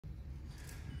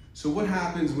So what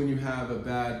happens when you have a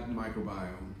bad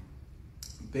microbiome?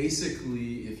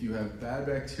 Basically, if you have bad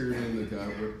bacteria in the gut,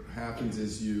 what happens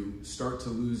is you start to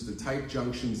lose the tight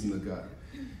junctions in the gut.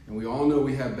 And we all know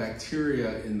we have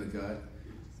bacteria in the gut.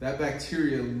 That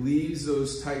bacteria leaves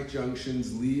those tight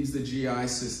junctions, leaves the GI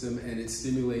system, and it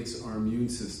stimulates our immune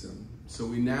system. So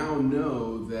we now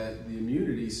know that the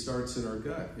immunity starts in our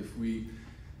gut. If we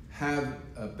have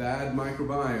a bad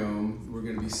microbiome, we're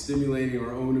going to be stimulating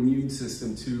our own immune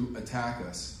system to attack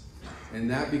us. And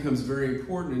that becomes very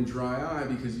important in dry eye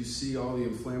because you see all the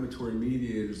inflammatory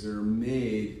mediators that are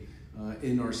made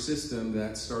in our system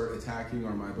that start attacking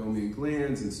our meibomian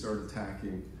glands and start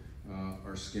attacking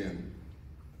our skin.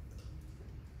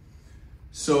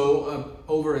 So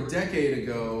over a decade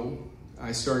ago,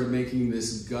 I started making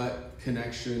this gut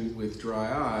connection with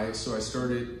dry eye, so I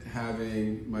started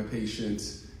having my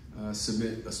patients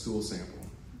submit a stool sample.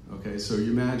 Okay, so you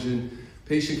imagine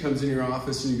patient comes in your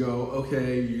office and you go,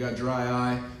 okay, you got dry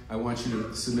eye, I want you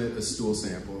to submit a stool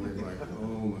sample. And they're like,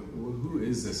 oh, who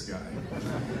is this guy?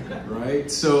 Right?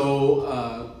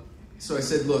 So, so I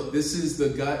said, look, this is the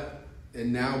gut.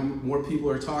 And now more people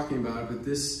are talking about it,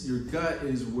 but your gut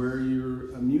is where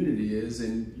your immunity is,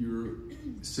 and you're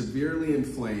severely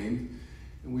inflamed.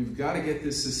 And we've got to get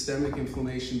this systemic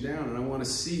inflammation down. And I want to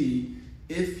see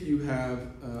if you have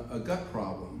a gut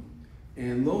problem.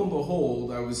 And lo and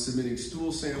behold, I was submitting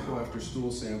stool sample after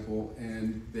stool sample,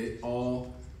 and they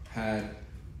all had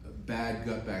bad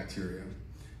gut bacteria.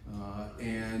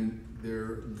 And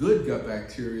their good gut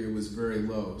bacteria was very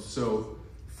low. So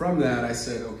from that, I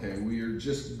said, okay, we are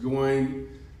just going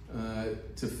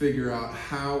to figure out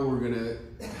how we're going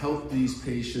to help these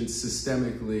patients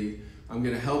systemically. I'm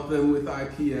going to help them with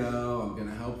IPL, I'm going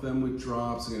to help them with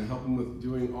drops, I'm going to help them with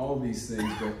doing all these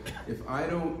things, but if I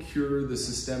don't cure the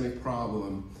systemic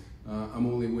problem, I'm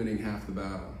only winning half the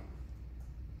battle.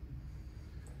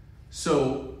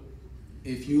 So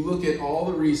if you look at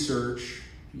all the research,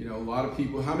 you know, a lot of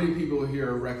people, how many people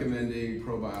here are recommending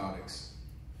probiotics?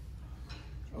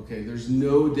 Okay, there's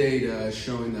no data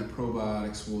showing that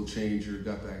probiotics will change your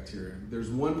gut bacteria. There's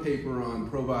one paper on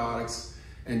probiotics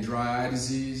and dry eye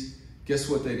disease. Guess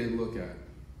what they didn't look at?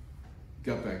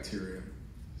 Gut bacteria.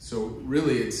 So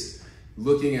really it's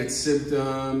looking at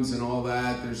symptoms and all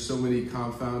that. There's so many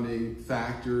confounding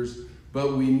factors.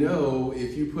 But we know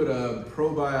if you put a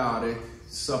probiotic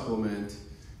supplement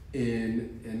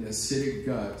in an acidic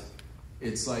gut,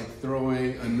 it's like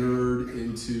throwing a nerd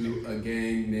into a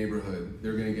gang neighborhood.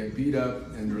 They're gonna get beat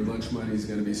up and their lunch money is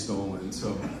gonna be stolen.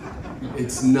 So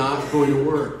it's not going to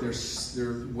work. They're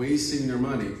wasting their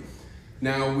money.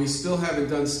 Now, we still haven't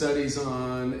done studies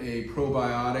on a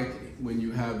probiotic when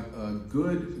you have a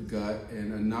good gut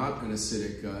and not an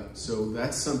acidic gut. So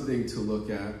that's something to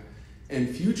look at. And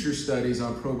future studies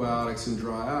on probiotics and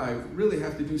dry eye really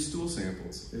have to do stool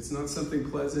samples. It's not something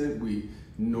pleasant. We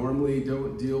normally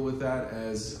don't deal with that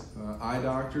as eye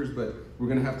doctors, but we're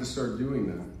gonna have to start doing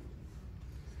that.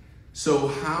 So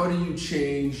how do you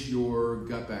change your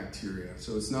gut bacteria?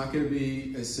 So it's not gonna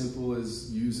be as simple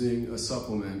as using a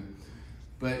supplement,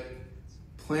 but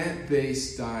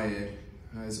plant-based diet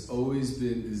has always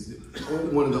been, is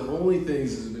one of the only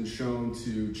things that has been shown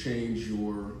to change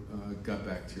your gut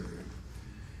bacteria.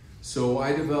 So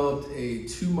I developed a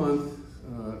 2-month,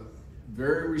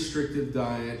 very restrictive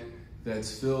diet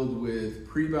that's filled with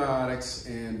prebiotics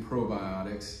and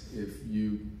probiotics.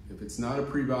 If it's not a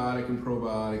prebiotic and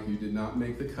probiotic, you did not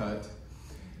make the cut.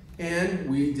 And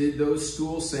we did those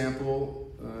stool sample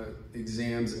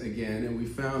exams again, and we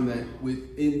found that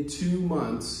within 2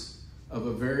 months of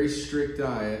a very strict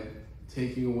diet,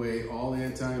 taking away all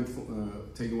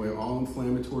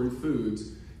inflammatory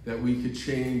foods, that we could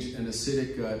change an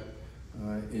acidic gut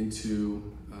into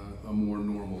a more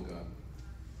normal gut.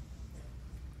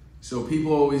 So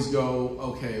people always go,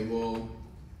 okay, well,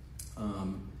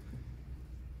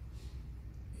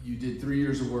 you did 3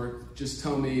 years of work, just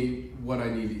tell me what I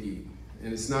need to eat.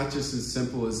 And it's not just as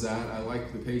simple as that. I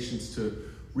like the patients to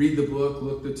read the book,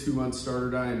 look the 2-month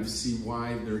starter diet, and see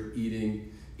why they're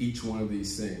eating each one of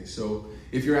these things. So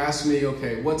if you're asking me,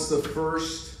 okay, what's the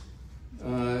first,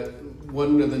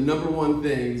 one of the #1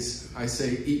 things, I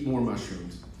say eat more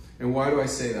mushrooms. And why do I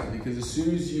say that? Because as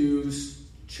soon as you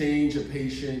change a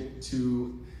patient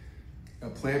to a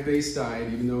plant-based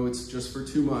diet, even though it's just for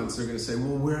 2 months, they're gonna say,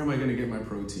 well, where am I gonna get my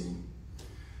protein?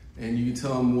 And you can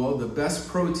tell them, well, the best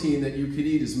protein that you could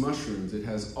eat is mushrooms. It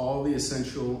has all the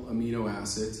essential amino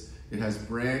acids. It has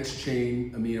branched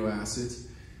chain amino acids.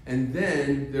 And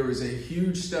then there was a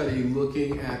huge study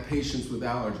looking at patients with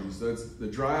allergies. The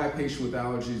dry eye patient with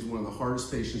allergies is one of the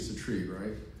hardest patients to treat,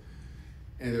 right?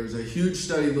 And there was a huge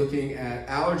study looking at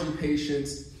allergy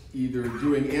patients either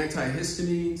doing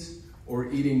antihistamines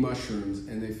or eating mushrooms,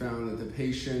 and they found that the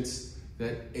patients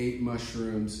that ate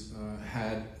mushrooms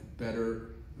had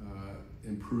better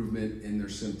improvement in their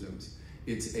symptoms.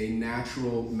 It's a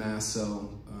natural mast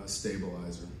cell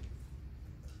stabilizer.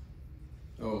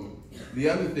 Oh, the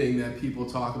other thing that people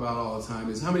talk about all the time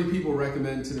is how many people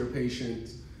recommend to their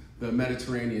patients the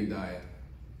Mediterranean diet?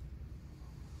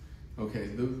 Okay,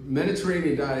 the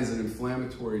Mediterranean diet is an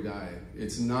inflammatory diet.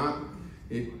 It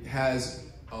has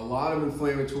a lot of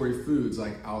inflammatory foods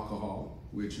like alcohol,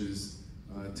 which is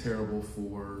terrible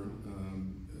for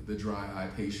the dry eye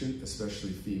patient,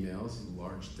 especially females. A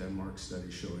large Denmark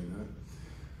study showing that.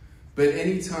 But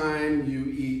anytime you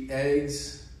eat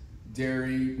eggs,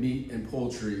 dairy, meat, and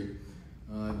poultry,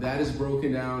 that is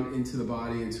broken down into the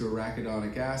body into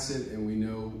arachidonic acid, and we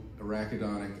know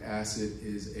arachidonic acid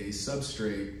is a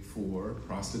substrate for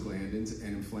prostaglandins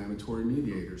and inflammatory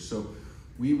mediators. So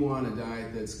we want a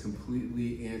diet that's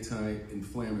completely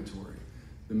anti-inflammatory.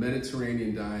 The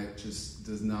Mediterranean diet just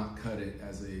does not cut it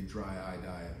as a dry eye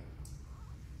diet.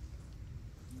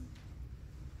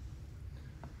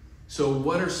 So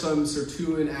what are some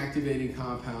sirtuin activating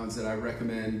compounds that I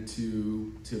recommend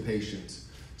to patients?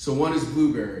 So one is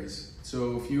blueberries.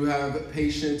 So if you have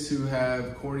patients who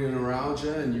have corneal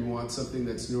neuralgia and you want something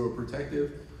that's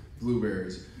neuroprotective,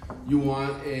 blueberries. You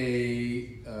want a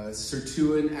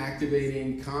sirtuin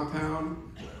activating compound,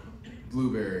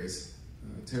 blueberries,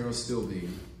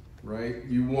 pterostilbene, right?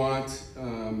 You want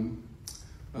some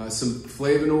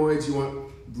flavonoids, you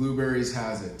want blueberries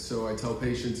has it. So I tell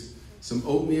patients some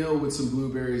oatmeal with some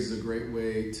blueberries is a great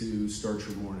way to start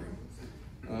your morning.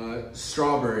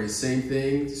 Strawberries, same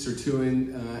thing,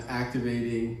 sirtuin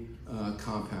activating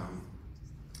compound.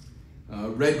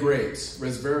 Red grapes,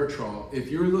 resveratrol. If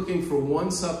you're looking for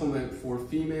one supplement for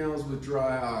females with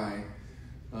dry eye,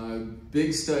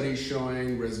 big study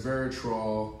showing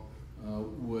resveratrol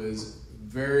was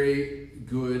very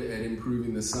good at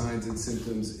improving the signs and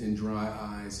symptoms in dry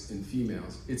eyes in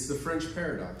females. It's the French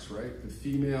paradox, right? The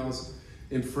females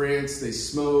in France, they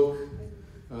smoke,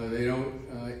 they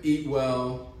don't eat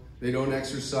well, they don't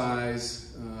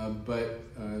exercise, but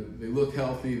they look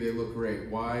healthy, they look great.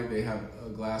 Why? They have a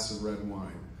glass of red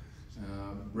wine.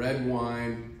 Red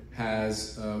wine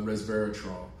has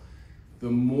resveratrol. The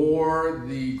more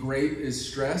the grape is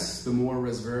stressed, the more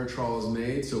resveratrol is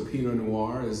made. So Pinot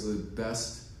Noir is the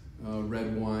best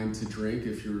red wine to drink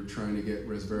if you're trying to get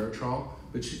resveratrol.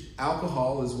 But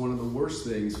alcohol is one of the worst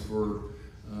things for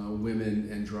women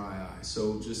and dry eye.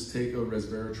 So just take a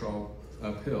resveratrol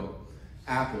pill.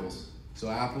 Apples. So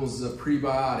apples is a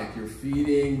prebiotic. You're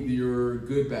feeding your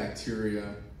good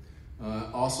bacteria.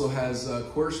 Also has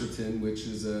quercetin, which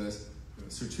is a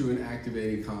sirtuin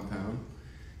activating compound.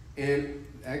 And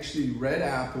actually red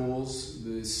apples,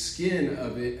 the skin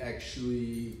of it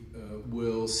actually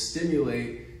will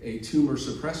stimulate a tumor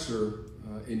suppressor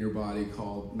in your body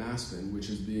called maspin, which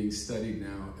is being studied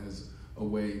now as a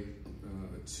way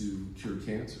to cure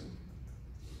cancer.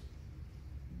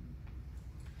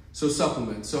 So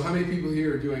supplements. So how many people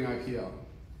here are doing IPL?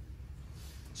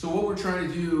 So what we're trying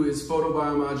to do is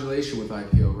photobiomodulation with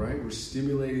IPL, right? We're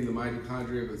stimulating the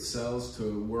mitochondria of its cells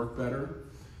to work better.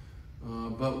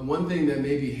 But one thing that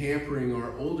may be hampering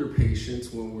our older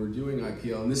patients when we're doing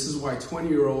IPL, and this is why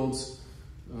 20-year-olds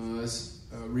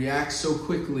react so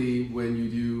quickly when you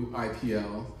do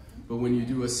IPL, but when you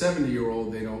do a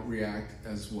 70-year-old, they don't react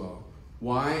as well.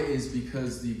 Why? Is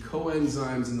because the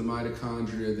coenzymes in the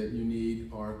mitochondria that you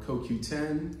need are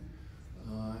CoQ10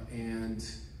 and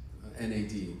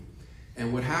NAD.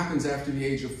 And what happens after the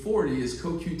age of 40 is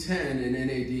CoQ10 and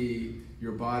NAD,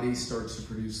 your body starts to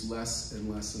produce less and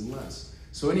less and less.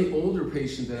 So any older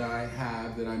patient that I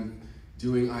have that I'm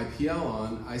doing IPL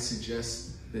on, I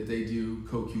suggest that they do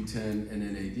CoQ10 and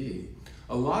NAD.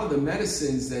 A lot of the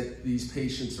medicines that these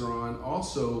patients are on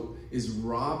also is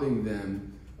robbing them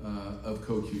of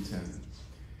CoQ10.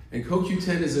 And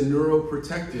CoQ10 is a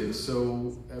neuroprotective,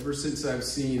 so ever since I've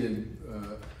seen, and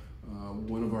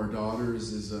one of our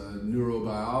daughters is a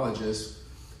neurobiologist,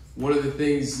 one of the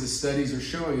things the studies are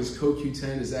showing is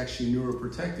CoQ10 is actually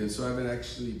neuroprotective. So I've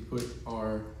actually put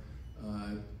our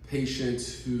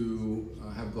patients who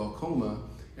have glaucoma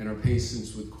and our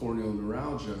patients with corneal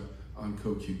neuralgia on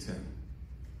CoQ10.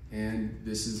 And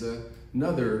this is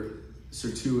another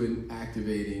sirtuin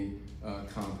activating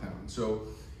compound. So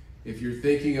if you're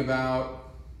thinking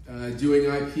about doing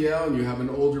IPL and you have an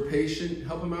older patient,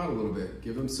 help them out a little bit.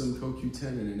 Give them some CoQ10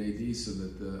 and NAD so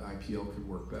that the IPL could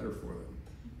work better for them.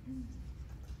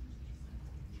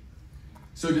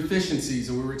 So deficiencies,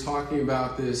 and we were talking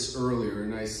about this earlier,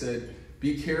 and I said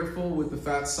Be careful with the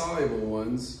fat-soluble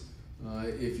ones.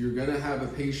 If you're gonna have a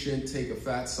patient take a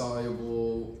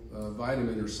fat-soluble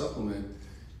vitamin or supplement,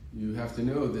 you have to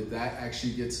know that that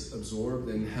actually gets absorbed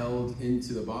and held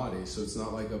into the body. So it's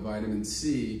not like a vitamin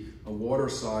C, a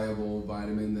water-soluble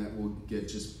vitamin that will get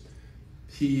just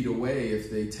peed away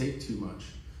if they take too much.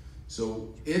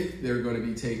 So if they're going to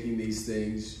be taking these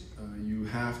things, you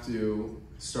have to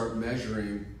start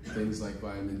measuring things like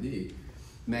vitamin D.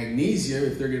 Magnesium,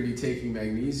 if they're going to be taking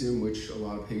magnesium, which a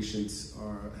lot of patients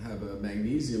have a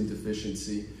magnesium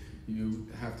deficiency, you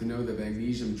have to know that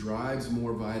magnesium drives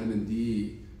more vitamin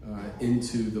D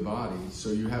into the body. So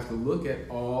you have to look at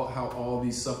how all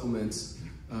these supplements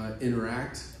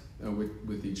interact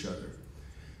with each other.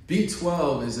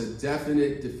 B12 is a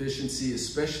definite deficiency,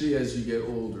 especially as you get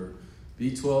older.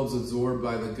 B12 is absorbed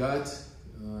by the gut.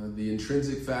 The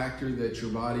intrinsic factor that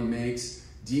your body makes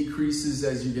decreases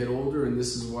as you get older, and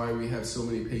this is why we have so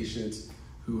many patients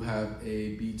who have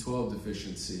a B12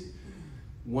 deficiency.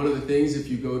 One of the things, if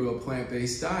you go to a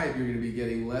plant-based diet, you're going to be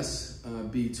getting less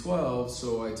B12,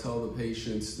 so I tell the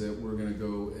patients that we're going to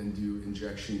go and do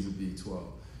injections of B12.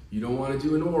 You don't want to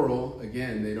do an oral.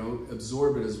 Again, they don't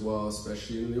absorb it as well,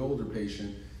 especially in the older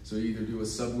patient, so either do a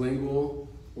sublingual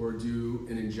or do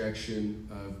an injection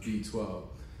of B12.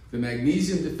 The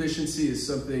magnesium deficiency is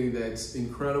something that's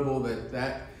incredible,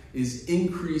 that is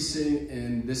increasing,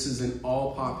 and this is in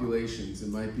all populations. It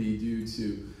might be due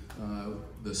to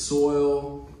the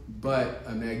soil, but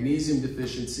a magnesium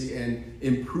deficiency and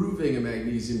improving a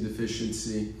magnesium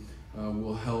deficiency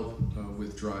will help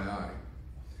with dry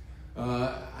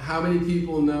eye. How many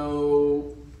people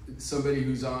know somebody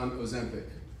who's on Ozempic?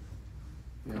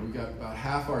 You know, we got about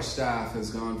half our staff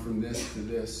has gone from this to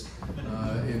this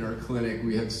in our clinic.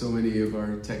 We have so many of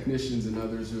our technicians and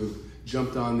others who have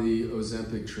jumped on the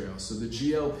Ozempic trail. So the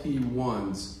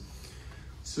GLP-1s.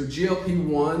 So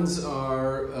GLP-1s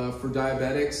are for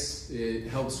diabetics. It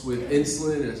helps with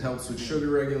insulin, it helps with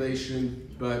sugar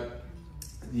regulation, but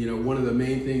you know, one of the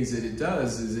main things that it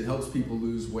does is it helps people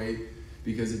lose weight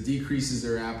because it decreases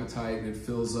their appetite and it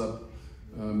fills up,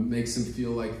 makes them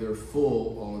feel like they're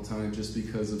full all the time just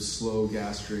because of slow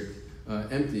gastric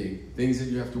emptying. Things that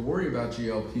you have to worry about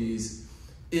GLPs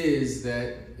is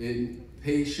that in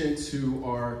patients who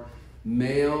are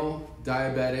male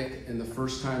diabetic and the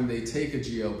first time they take a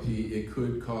GLP, it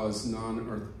could cause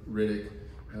non-arthritic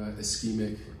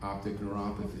ischemic optic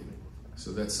neuropathy.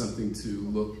 So that's something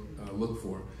to look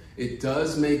for. It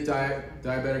does make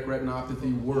diabetic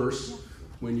retinopathy worse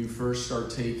when you first start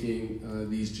taking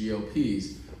these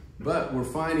GLPs. But we're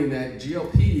finding that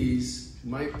GLPs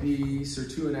might be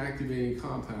sirtuin activating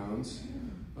compounds.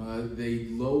 They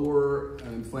lower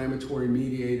inflammatory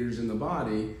mediators in the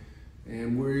body,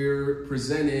 and we're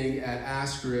presenting at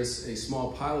Ascaris a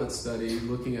small pilot study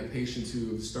looking at patients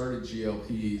who have started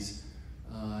GLPs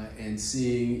and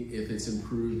seeing if it's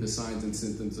improved the signs and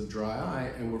symptoms of dry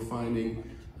eye, and we're finding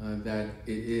that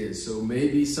it is. So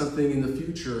maybe something in the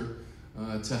future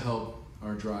to help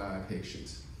our dry eye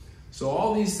patients. So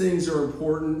all these things are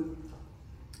important.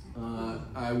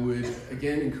 I would,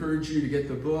 again, encourage you to get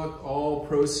the book. All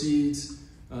proceeds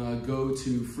go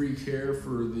to free care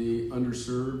for the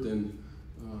underserved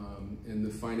and the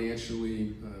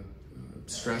financially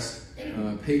stressed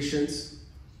patients.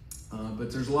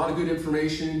 But there's a lot of good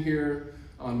information in here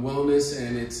on wellness,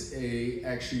 and it's a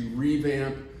actually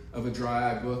revamp of a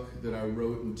dry eye book that I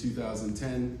wrote in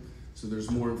 2010. So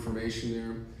there's more information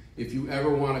there. If you ever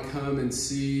want to come and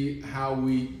see how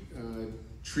we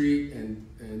treat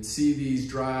and see these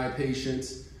dry eye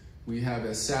patients, we have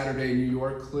a Saturday New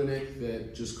York clinic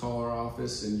that just call our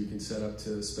office and you can set up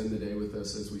to spend the day with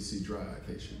us as we see dry eye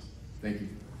patients. Thank you.